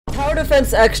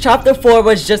Defense X Chapter 4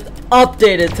 was just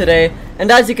updated today, and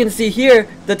as you can see here,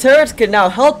 the turrets can now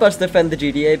help us defend the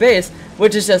GDA base,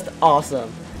 which is just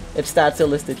awesome. Its stats are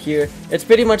listed here. It's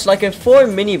pretty much like if 4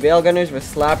 mini railgunners were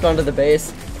slapped onto the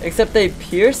base, except they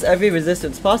pierce every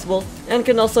resistance possible and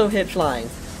can also hit flying.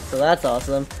 So that's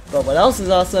awesome. But what else is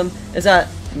awesome is that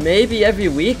maybe every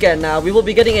weekend now we will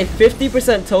be getting a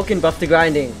 50% token buff to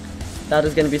grinding. That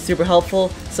is going to be super helpful,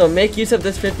 so make use of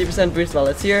this 50% boost while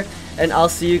it's here, and I'll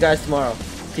see you guys tomorrow.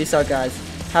 Peace out, guys.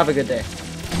 Have a good day.